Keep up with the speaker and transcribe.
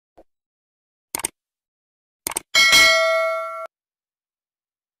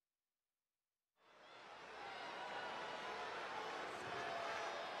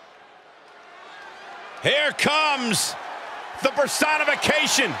Here comes the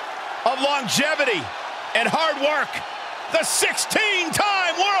personification of longevity and hard work, the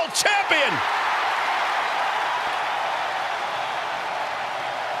 16-time world champion.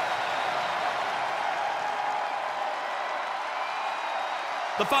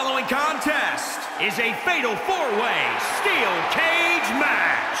 The following contest is a fatal four-way steel cage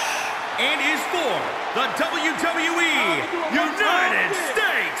match and is for the WWE United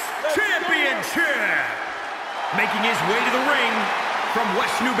States Championship. Making his way to the ring from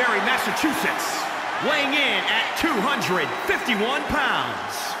West Newbury, Massachusetts, weighing in at 251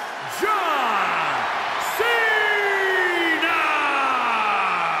 pounds, John Cena!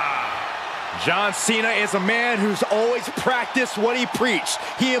 John Cena is a man who's always practiced what he preached.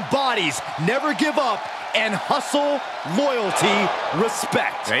 He embodies never give up and hustle, loyalty,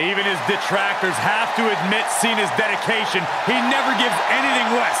 respect. Now, even his detractors have to admit Cena's dedication. He never gives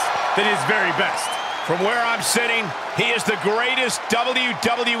anything less than his very best. From where I'm sitting, he is the greatest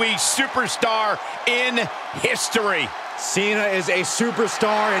WWE superstar in history. Cena is a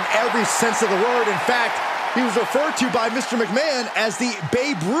superstar in every sense of the word. In fact, he was referred to by Mr. McMahon as the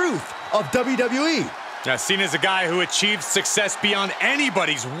Babe Ruth of WWE. Now, Cena's a guy who achieved success beyond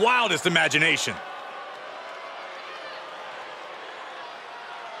anybody's wildest imagination.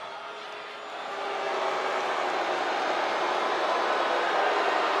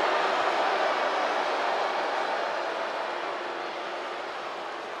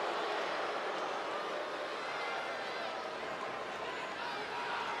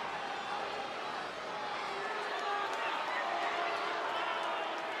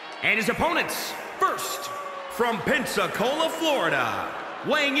 And his opponents, first, from Pensacola, Florida,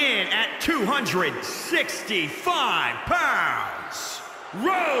 weighing in at 265 pounds,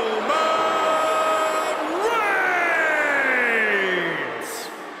 Roman Reigns!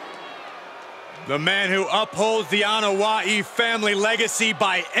 The man who upholds the Anoa'i family legacy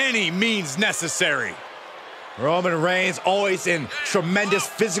by any means necessary. Roman Reigns always in tremendous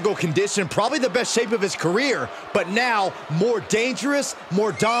physical condition, probably the best shape of his career, but now more dangerous,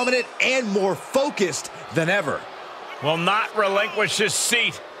 more dominant, and more focused than ever. Will not relinquish his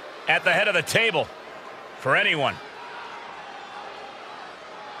seat at the head of the table for anyone.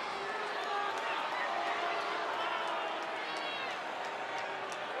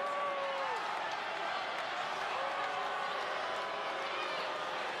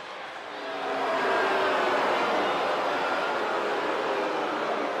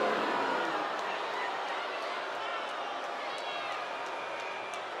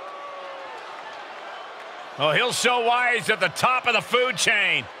 Oh, he'll show why he's at the top of the food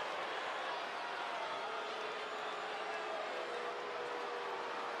chain.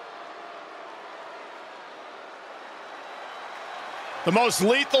 The most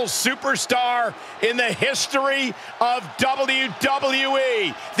lethal superstar in the history of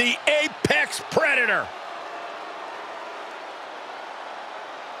WWE, the Apex Predator.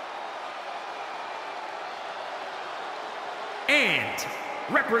 And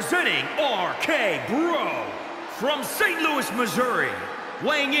representing RK Bro from St. Louis, Missouri,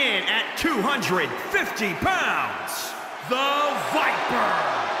 weighing in at 250 pounds, the Viper,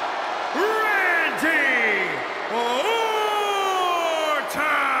 Randy Orton!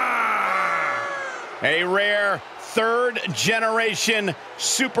 A rare third-generation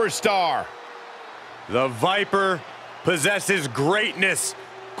superstar. The Viper possesses greatness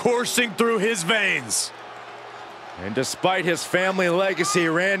coursing through his veins. And despite his family legacy,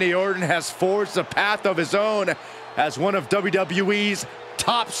 Randy Orton has forged a path of his own as one of WWE's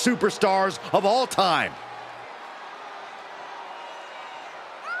top superstars of all time.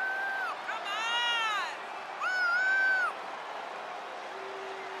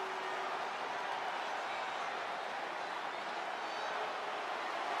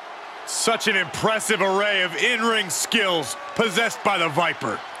 Such an impressive array of in-ring skills possessed by the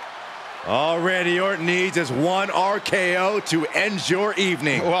Viper. All Randy Orton needs is one RKO to end your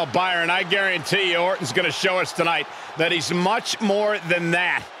evening. Well, Byron, I guarantee you Orton's going to show us tonight that he's much more than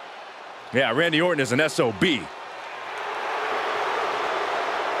that. Yeah, Randy Orton is an SOB.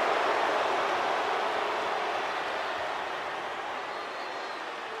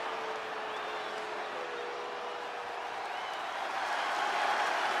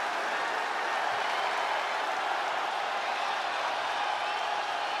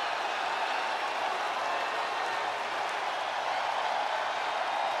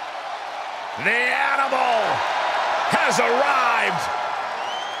 The animal has arrived.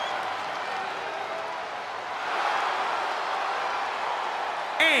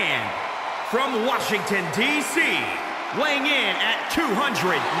 And from Washington, D.C., weighing in at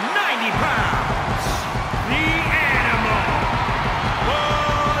 290 pounds,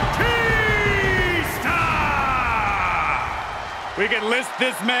 We can list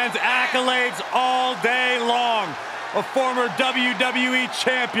this man's accolades all day long. A former WWE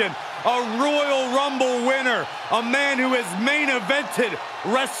champion, a Royal Rumble winner, a man who has main evented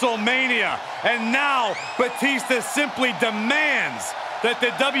WrestleMania. And now Batista simply demands that the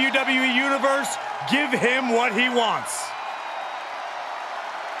WWE Universe give him what he wants.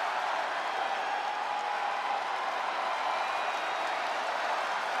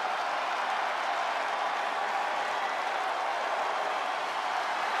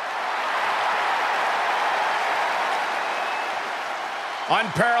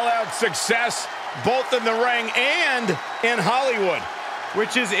 Unparalleled success, both in the ring and in Hollywood.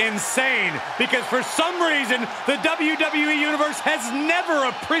 Which is insane, because for some reason, the WWE Universe has never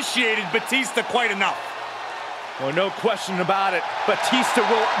appreciated Batista quite enough. Well, no question about it. Batista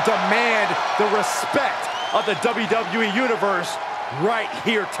will demand the respect of the WWE Universe right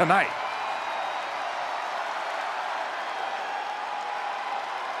here tonight.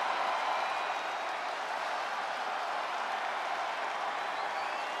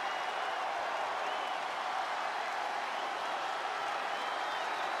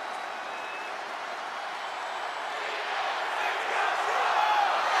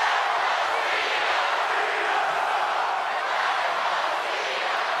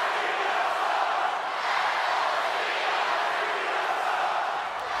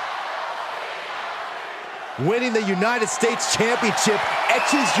 Winning the United States Championship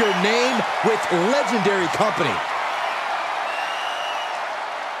etches your name with legendary company.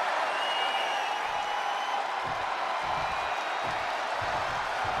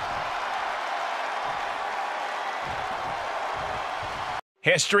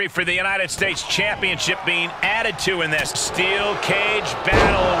 History for the United States Championship being added to in this steel cage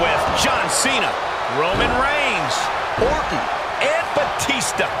battle with John Cena, Roman Reigns, Orton, and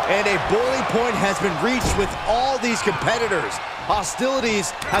Batista. And a boiling point has been reached with all these competitors.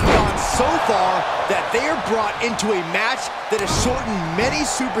 Hostilities have gone so far that they are brought into a match that has shortened many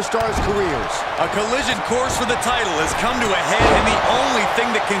superstars' careers. A collision course for the title has come to a head, and the only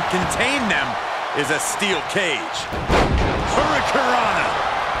thing that can contain them is a steel cage. Hurricanrana.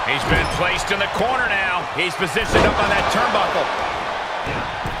 He's been placed in the corner now. He's positioned up on that turnbuckle.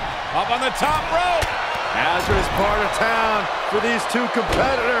 Up on the top rope. Hazardous part of town for these two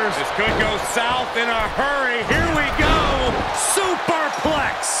competitors. This could go south in a hurry. Here we go.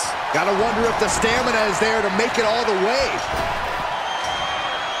 Superplex. Gotta wonder if the stamina is there to make it all the way.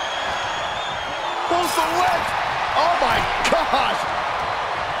 Pulls the leg. Oh my gosh.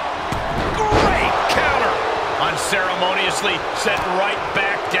 Great counter. Unceremoniously set right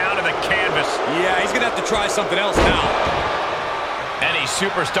back down to the canvas. Yeah, he's gonna have to try something else now. Any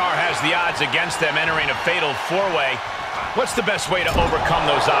superstar has the odds against them entering a fatal four-way. What's the best way to overcome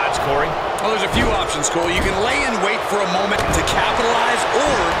those odds, Corey? Well, there's a few options, Cole. You can lay in wait for a moment to capitalize,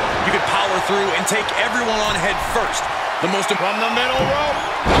 or you can power through and take everyone on head first. The most from the middle rope.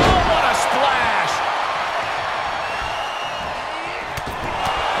 Oh, what a splash!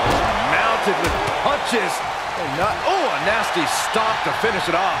 Mounted with punches. Oh, a nasty stop to finish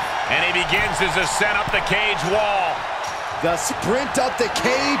it off. And he begins his ascent up the cage wall. The sprint up the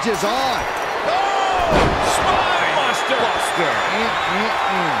cage is on. Oh! Spine buster!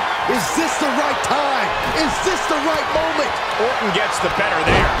 Is this the right time? Is this the right moment? Orton gets the better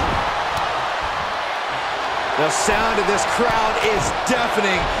there. The sound of this crowd is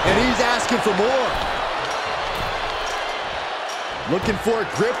deafening, and he's asking for more. Looking for a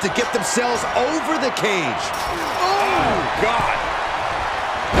grip to get themselves over the cage. Oh, God.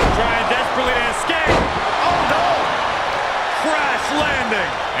 Trying desperately to escape. Oh, no. Crash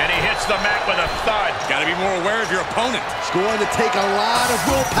landing. And he hits the mat with a thud. Got to be more aware of your opponent. It's going to take a lot of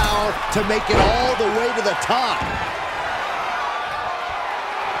willpower to make it all the way to the top.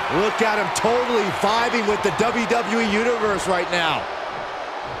 Look at him totally vibing with the WWE Universe right now.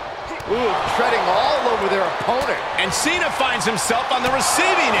 Ooh, treading all over their opponent. And Cena finds himself on the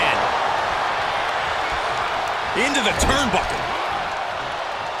receiving end. Into the turnbuckle.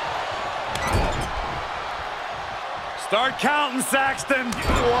 Start counting, Saxton. 1,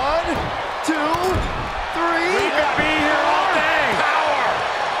 2, 3. We could be here all day. Power.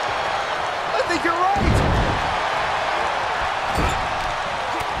 I think you're right.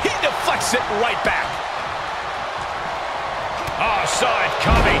 He deflects it right back. Oh, saw it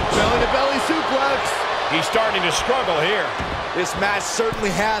coming. Belly-to-belly suplex. He's starting to struggle here. This match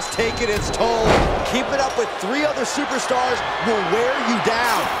certainly has taken its toll. Keeping up with 3 other superstars will wear you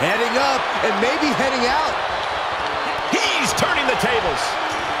down. Heading up and maybe heading out. He's turning the tables.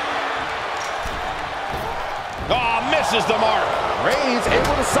 Oh, misses the mark. Reigns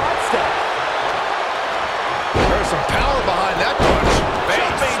able to sidestep. There's some power behind that punch.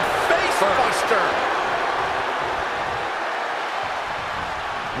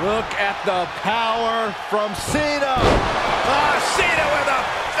 Look at the power from Cena. Cena with a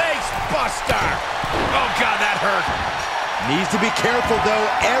face buster. Oh, God, that hurt. Needs to be careful, though.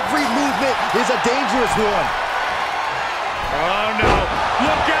 Every movement is a dangerous one. Oh, no.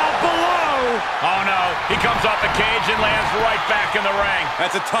 Look out below. Oh, no. He comes off the cage and lands right back in the ring.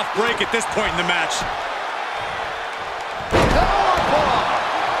 That's a tough break at this point in the match.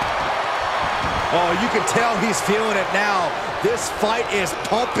 Oh, you can tell he's feeling it now. This fight is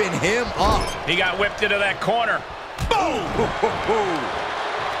pumping him up. He got whipped into that corner. Boom!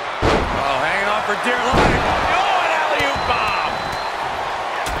 Oh, hanging on for dear life. Oh, an alley-oop bomb.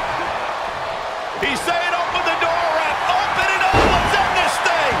 He's saying open the door, ref. Open it up. Let's end this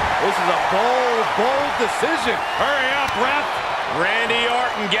thing. This is a bold decision. Hurry up, ref. Randy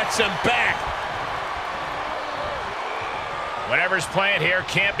Orton gets him back. Whatever's playing here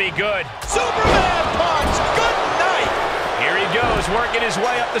can't be good. Superman punch! Good night! Here he goes, working his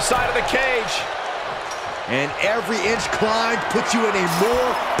way up the side of the cage. And every inch climb puts you in a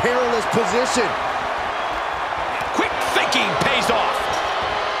more perilous position. Quick thinking pays off.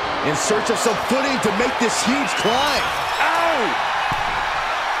 In search of some footing to make this huge climb. Ow!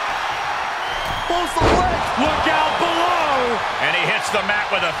 Pulls the leg. Look out below. And he hits the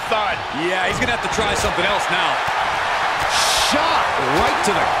mat with a thud. Yeah, he's gonna have to try something else now. Shot right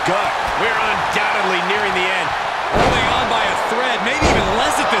to the gut. We're undoubtedly nearing the end. Holding on by a thread, maybe even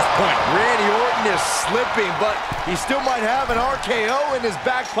less at this point. Randy Orton is slipping, but he still might have an RKO in his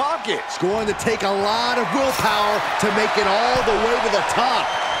back pocket. It's going to take a lot of willpower to make it all the way to the top.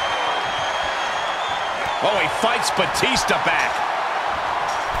 Oh, he fights Batista back.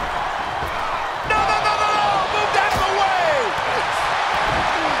 No! Moved out of the way!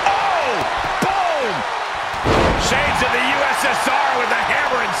 Oh! Boom! Shades of the USSR with the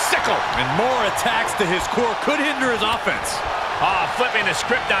hammer and sickle. And more attacks to his core could hinder his offense. Flipping the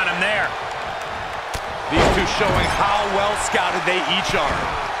script on him there. These two showing how well scouted they each are.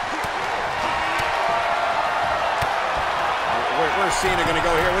 Where's Cena gonna go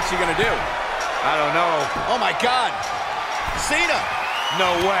here? What's he gonna do? I don't know. Oh my God! Cena!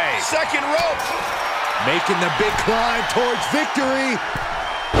 No way. Second rope! Making the big climb towards victory.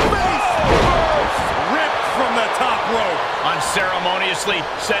 Ripped from the top rope. Unceremoniously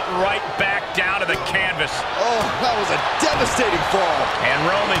set right back down to the canvas. Oh, that was a devastating fall. And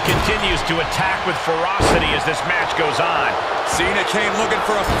Roman continues to attack with ferocity as this match goes on. Cena came looking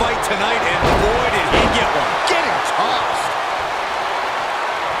for a fight tonight, and boy, did he get one. Getting tossed.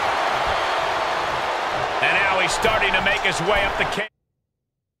 And now he's starting to make his way up the cage.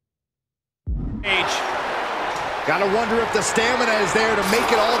 Gotta wonder if the stamina is there to make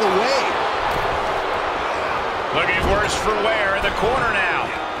it all the way. Looking worse for wear in the corner now.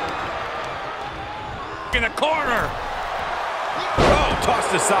 In the corner. Oh,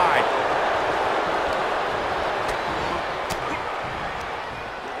 tossed aside.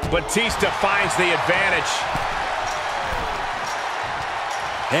 Batista finds the advantage.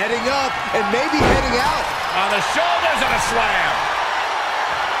 Heading up and maybe heading out. On the shoulders and a slam.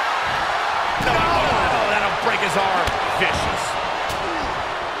 Oh, that'll break his arm. Vicious.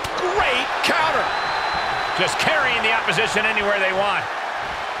 Great counter. Just carrying the opposition anywhere they want.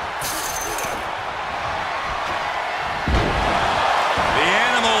 The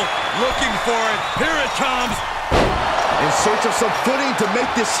animal looking for it. Here it comes. In search of some footing to make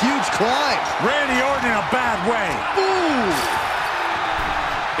this huge climb. Randy Orton in a bad way. Ooh.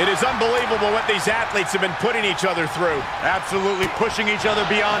 It is unbelievable what these athletes have been putting each other through. Absolutely pushing each other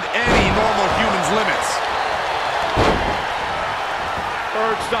beyond any normal human's limits.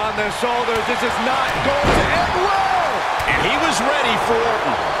 Perched on their shoulders. This is not going to end well. And he was ready for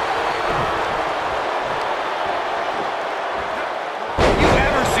Orton. Have you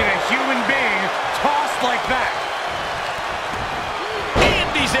ever seen a human being tossed like that? And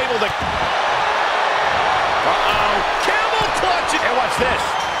he's able to... Uh-oh. Camel clutch. And what's this?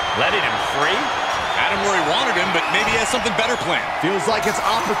 Letting him free? Had him where he wanted him, but maybe he has something better planned. Feels like it's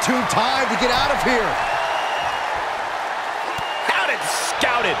opportune time to get out of here.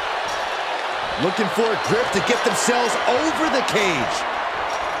 Scouted. Looking for a grip to get themselves over the cage.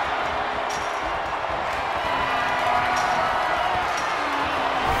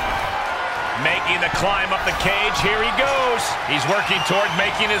 Making the climb up the cage. Here he goes. He's working toward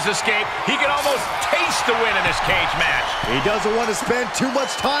making his escape. He can almost taste the win in this cage match. He doesn't want to spend too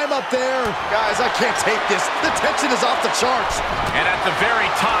much time up there. Guys, I can't take this. The tension is off the charts. And at the very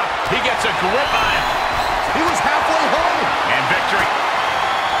top, he gets a grip on him. He was halfway home. And victory.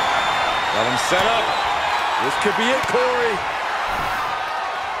 Let him set up. This could be it, Corey.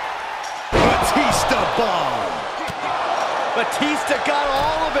 Batista bomb. Batista got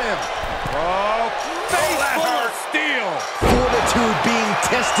all of him. Oh, face that full of hurt. steel. Fortitude being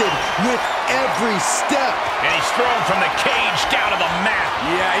tested with every step. And he's thrown from the cage down to the mat.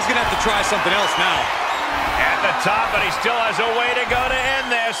 Yeah, he's gonna have to try something else now. At the top, but he still has a way to go to end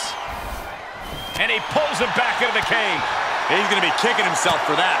this. And he pulls him back into the cage. He's gonna be kicking himself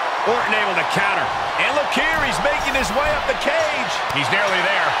for that. Orton able to counter. And look here, he's making his way up the cage. He's nearly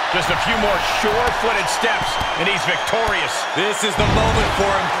there. Just a few more sure-footed steps, and he's victorious. This is the moment for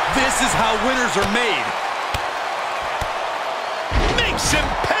him. This is how winners are made. Makes him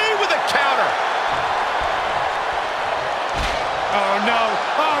pay with a counter. Oh, no.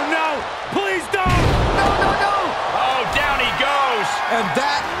 Oh, no. Please don't. No, no, no. Oh, down he goes. And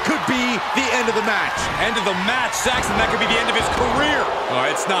that could be the end of the match. End of the match, Saxton. That could be the end of his career. Oh,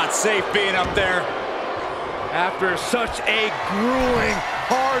 it's not safe being up there. After such a grueling,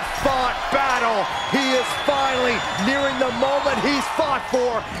 hard-fought battle, he is finally nearing the moment he's fought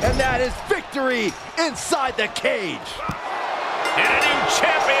for, and that is victory inside the cage. And a new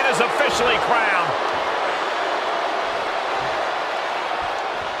champion is officially crowned.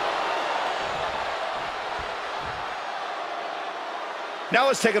 Now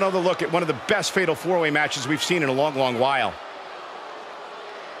let's take another look at one of the best fatal four-way matches we've seen in a long, long while.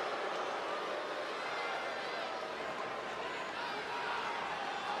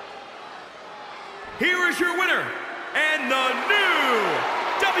 Here is your winner, and the new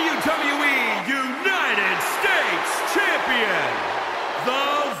WWE United States Champion,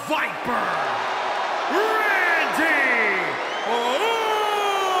 the Viper,